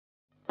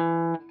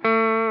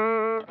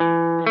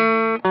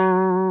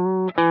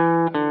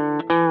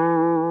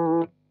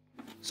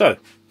So,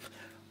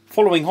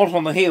 following hot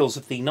on the heels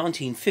of the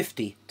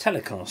 1950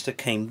 Telecaster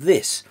came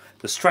this,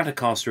 the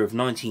Stratocaster of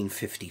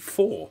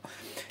 1954.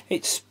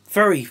 It's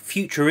very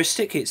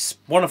futuristic. It's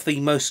one of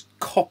the most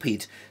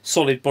copied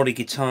solid body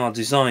guitar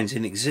designs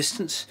in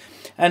existence,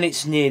 and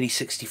it's nearly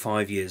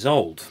 65 years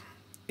old.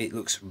 It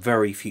looks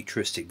very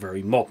futuristic,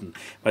 very modern.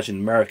 Imagine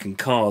American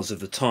cars of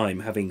the time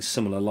having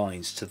similar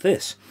lines to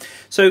this.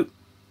 So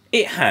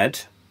it had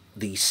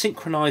the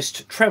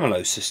synchronized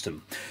tremolo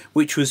system,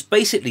 which was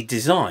basically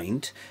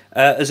designed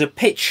as a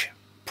pitch,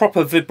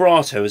 proper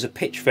vibrato, as a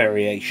pitch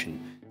variation.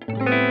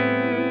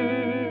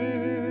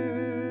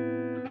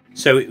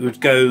 So it would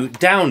go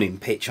down in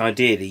pitch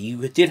ideally.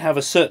 You did have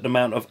a certain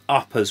amount of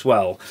up as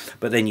well,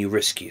 but then you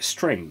risk your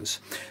strings.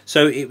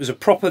 So it was a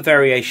proper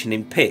variation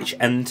in pitch,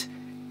 and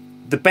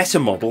the better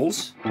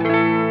models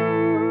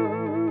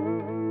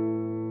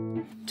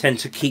tend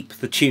to keep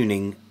the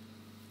tuning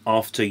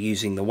after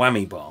using the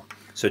whammy bar.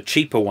 So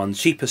cheaper ones,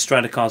 cheaper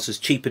Stratocasters,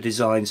 cheaper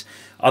designs,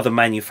 other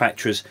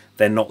manufacturers,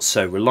 they're not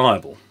so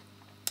reliable.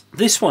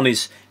 This one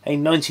is a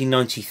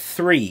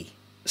 1993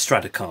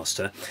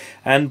 Stratocaster,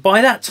 and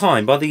by that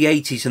time, by the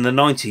 80s and the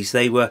 90s,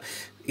 they were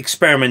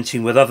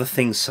experimenting with other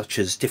things such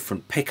as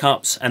different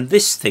pickups, and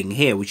this thing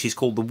here, which is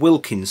called the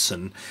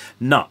Wilkinson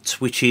nut,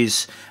 which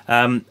is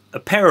a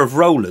pair of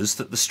rollers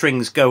that the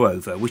strings go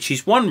over, which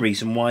is one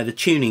reason why the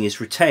tuning is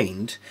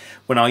retained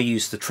when I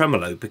use the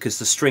tremolo, because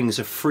the strings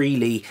are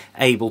freely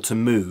able to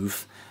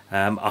move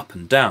up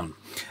and down.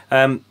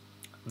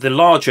 The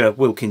larger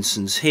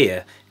Wilkinsons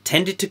here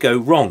tended to go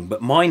wrong,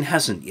 but mine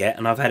hasn't yet,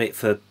 and I've had it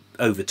for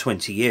over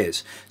 20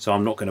 years, so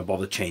I'm not going to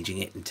bother changing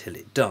it until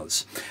it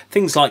does.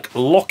 Things like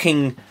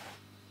locking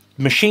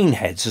machine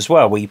heads as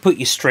well, where you put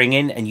your string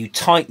in and you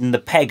tighten the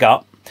peg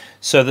up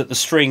so that the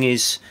string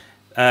is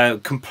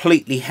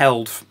completely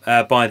held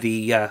by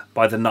the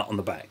nut on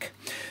the back.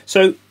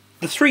 So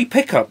the three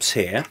pickups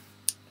here,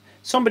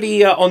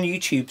 somebody on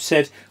YouTube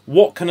said,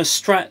 what can a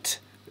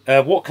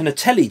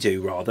Tele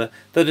do rather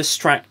that a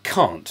Strat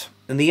can't?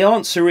 And the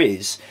answer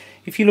is,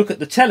 if you look at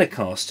the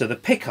Telecaster,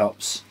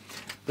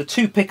 the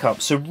two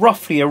pickups are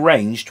roughly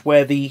arranged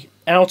where the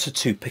outer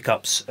two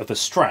pickups of a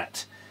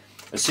Strat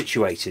are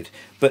situated,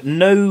 but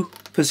no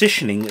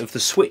positioning of the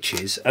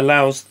switches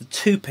allows the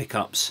two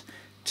pickups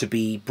to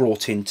be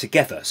brought in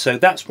together. So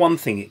that's one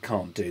thing it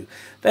can't do.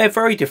 They're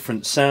very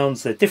different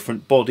sounds, they're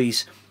different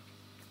bodies.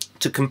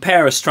 To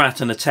compare a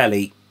Strat and a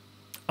Tele,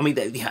 I mean,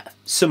 they have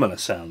similar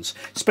sounds,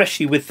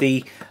 especially with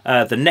the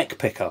neck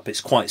pickup.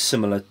 It's quite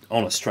similar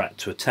on a Strat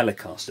to a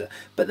Telecaster,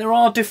 but there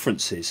are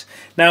differences.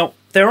 Now,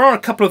 there are a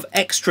couple of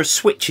extra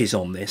switches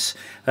on this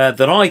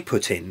that I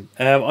put in.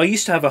 I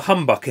used to have a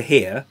humbucker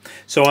here,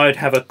 so I'd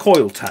have a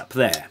coil tap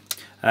there,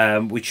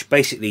 which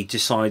basically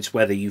decides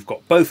whether you've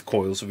got both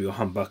coils of your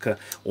humbucker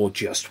or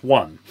just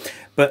one.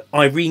 But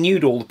I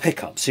renewed all the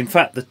pickups. In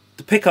fact, the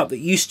pickup that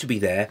used to be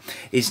there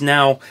is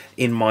now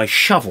in my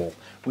shovel,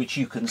 which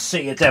you can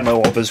see a demo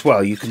of as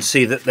well. You can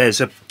see that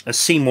there's a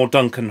Seymour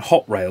Duncan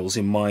hot rails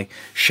in my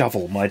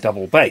shovel, my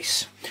double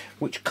bass,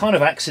 which kind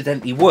of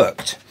accidentally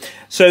worked.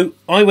 So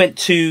I went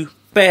to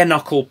Bare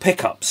Knuckle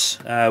Pickups,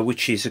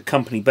 which is a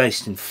company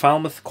based in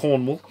Falmouth,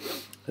 Cornwall,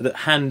 that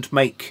hand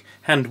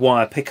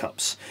wire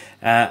pickups,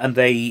 and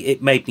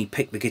it made me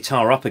pick the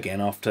guitar up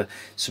again after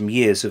some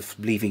years of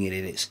leaving it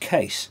in its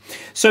case.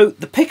 So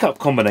the pickup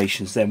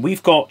combinations then,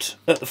 we've got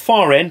at the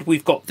far end,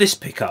 we've got this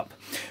pickup,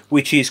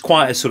 which is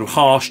quite a sort of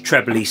harsh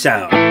trebly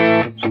sound.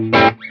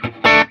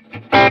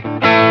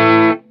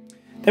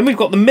 Then we've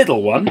got the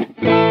middle one,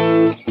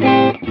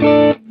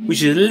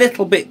 which is a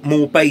little bit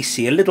more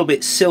bassy, a little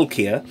bit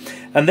silkier,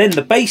 and then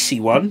the bassy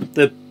one,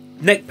 the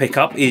neck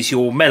pickup, is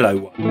your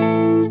mellow one.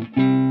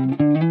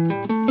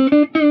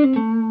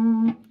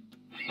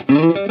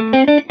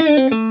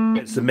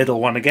 It's the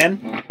middle one again,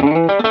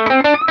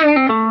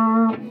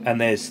 and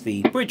there's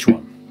the bridge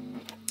one.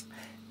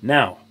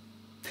 Now,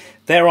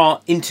 there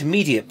are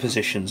intermediate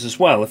positions as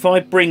well. If I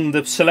bring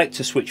the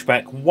selector switch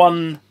back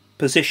one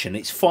position,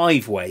 it's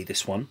 5-way,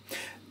 this one,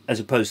 as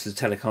opposed to the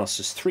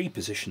Telecaster's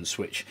 3-position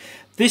switch.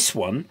 This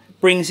one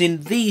brings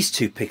in these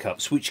two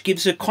pickups, which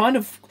gives a kind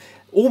of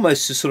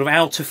almost a sort of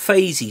outer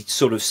phasey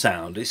sort of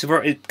sound. It's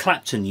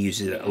Clapton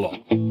uses it a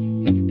lot.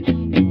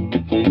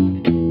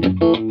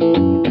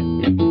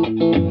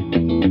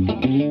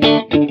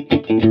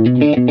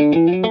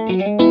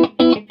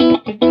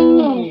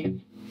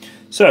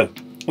 So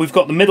we've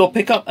got the middle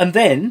pickup and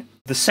then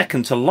the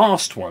second to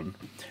last one,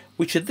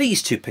 which are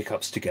these two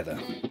pickups together.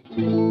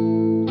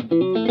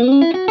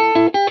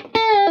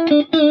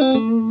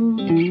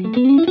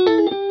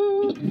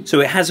 So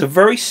it has a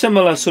very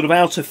similar sort of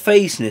outer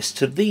phaseness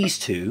to these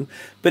two,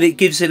 but it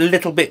gives it a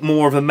little bit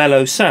more of a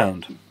mellow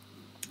sound.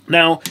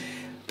 Now,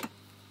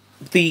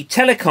 the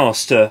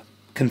Telecaster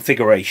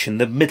configuration,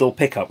 the middle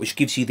pickup, which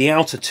gives you the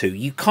outer two,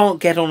 you can't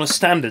get on a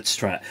standard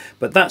Strat,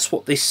 but that's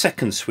what this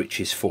second switch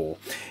is for.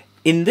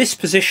 In this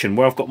position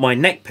where I've got my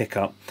neck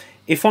pickup,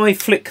 if I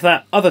flick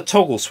that other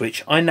toggle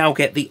switch, I now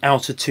get the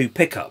outer two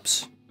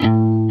pickups.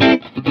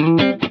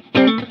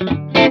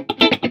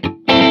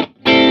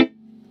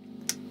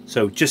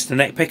 So just the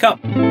neck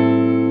pickup.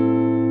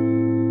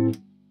 And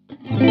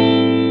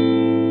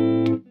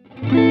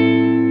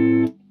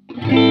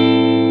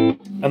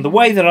the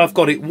way that I've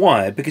got it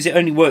wired, because it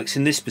only works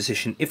in this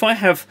position, if I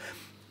have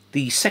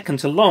the second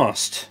to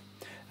last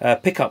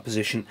pickup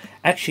position,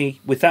 actually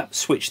with that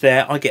switch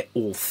there I get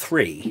all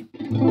three.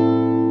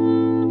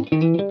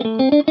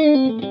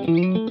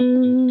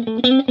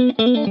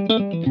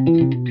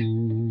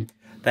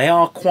 They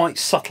are quite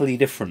subtly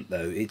different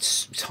though.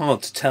 It's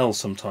hard to tell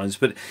sometimes,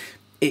 but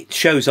it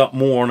shows up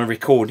more on a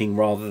recording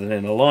rather than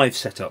in a live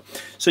setup.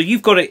 So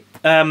you've got it,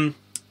 at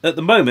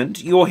the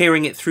moment you're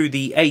hearing it through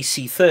the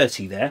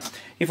AC30 there.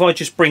 If I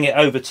just bring it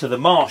over to the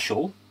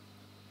Marshall,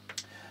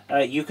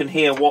 you can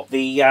hear what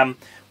the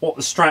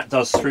Strat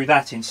does through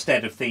that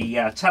instead of the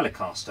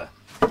Telecaster.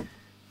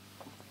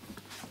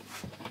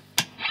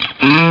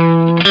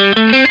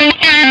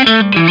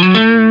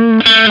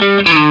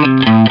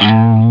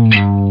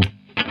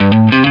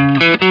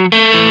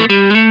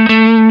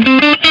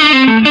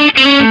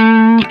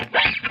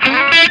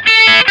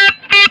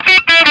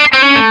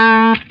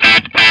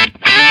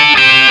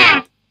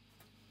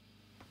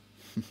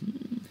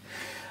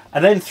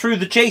 And then through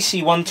the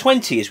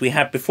JC120, as we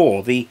had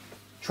before, the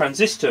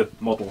transistor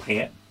model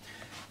here,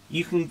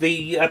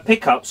 the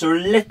pickups are a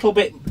little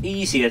bit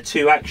easier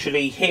to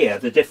actually hear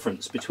the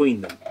difference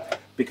between them,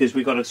 because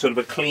we've got a sort of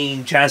a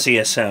clean,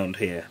 jazzier sound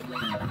here.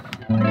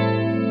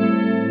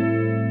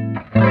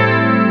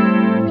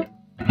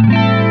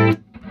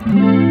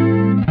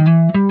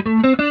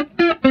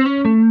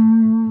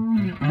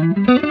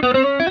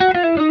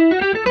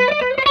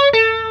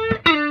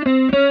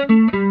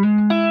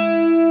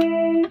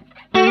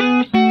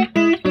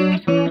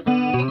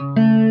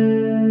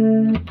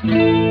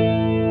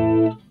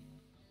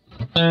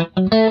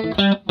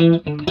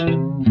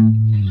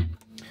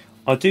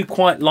 I do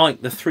quite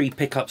like the three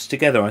pickups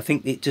together. I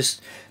think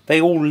they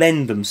all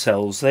lend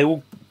themselves, they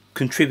all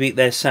contribute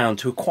their sound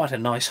to quite a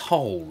nice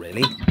whole,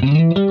 really.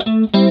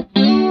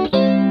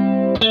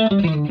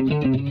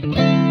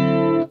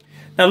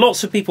 Now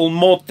lots of people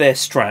mod their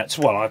Strats.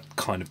 Well, I've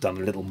kind of done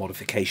a little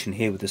modification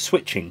here with the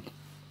switching.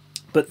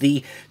 But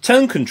the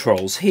tone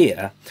controls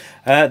here,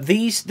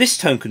 this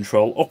tone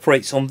control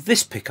operates on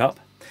this pickup,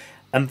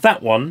 and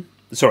that one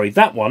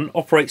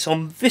operates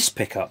on this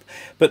pickup.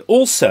 But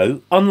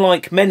also,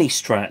 unlike many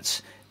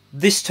Strats,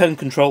 this tone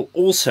control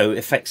also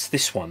affects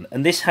this one.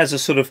 And this has a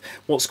sort of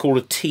what's called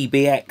a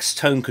TBX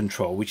tone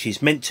control, which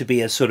is meant to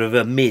be a sort of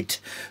a mid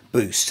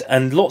boost.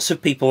 And lots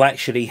of people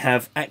actually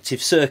have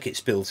active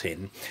circuits built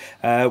in,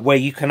 where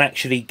you can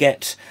actually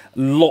get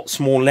lots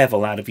more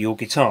level out of your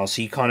guitar.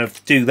 So you kind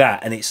of do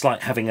that, and it's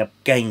like having a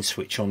gain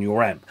switch on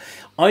your amp.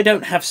 I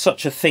don't have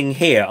such a thing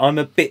here. I'm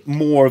a bit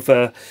more of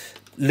a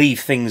leave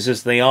things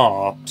as they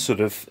are,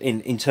 sort of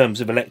in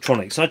terms of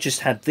electronics. I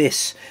just had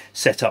this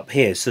set up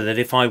here so that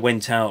if I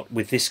went out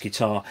with this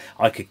guitar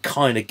I could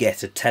kind of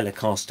get a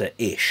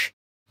Telecaster-ish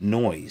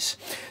noise.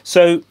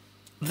 So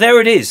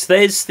there it is.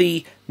 There's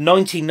the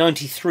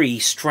 1993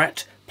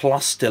 Strat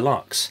Plus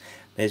Deluxe.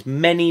 There's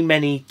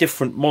many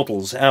different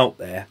models out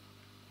there,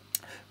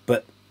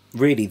 but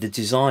really the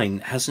design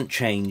hasn't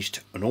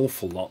changed an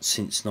awful lot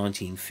since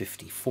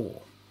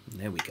 1954.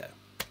 There we go.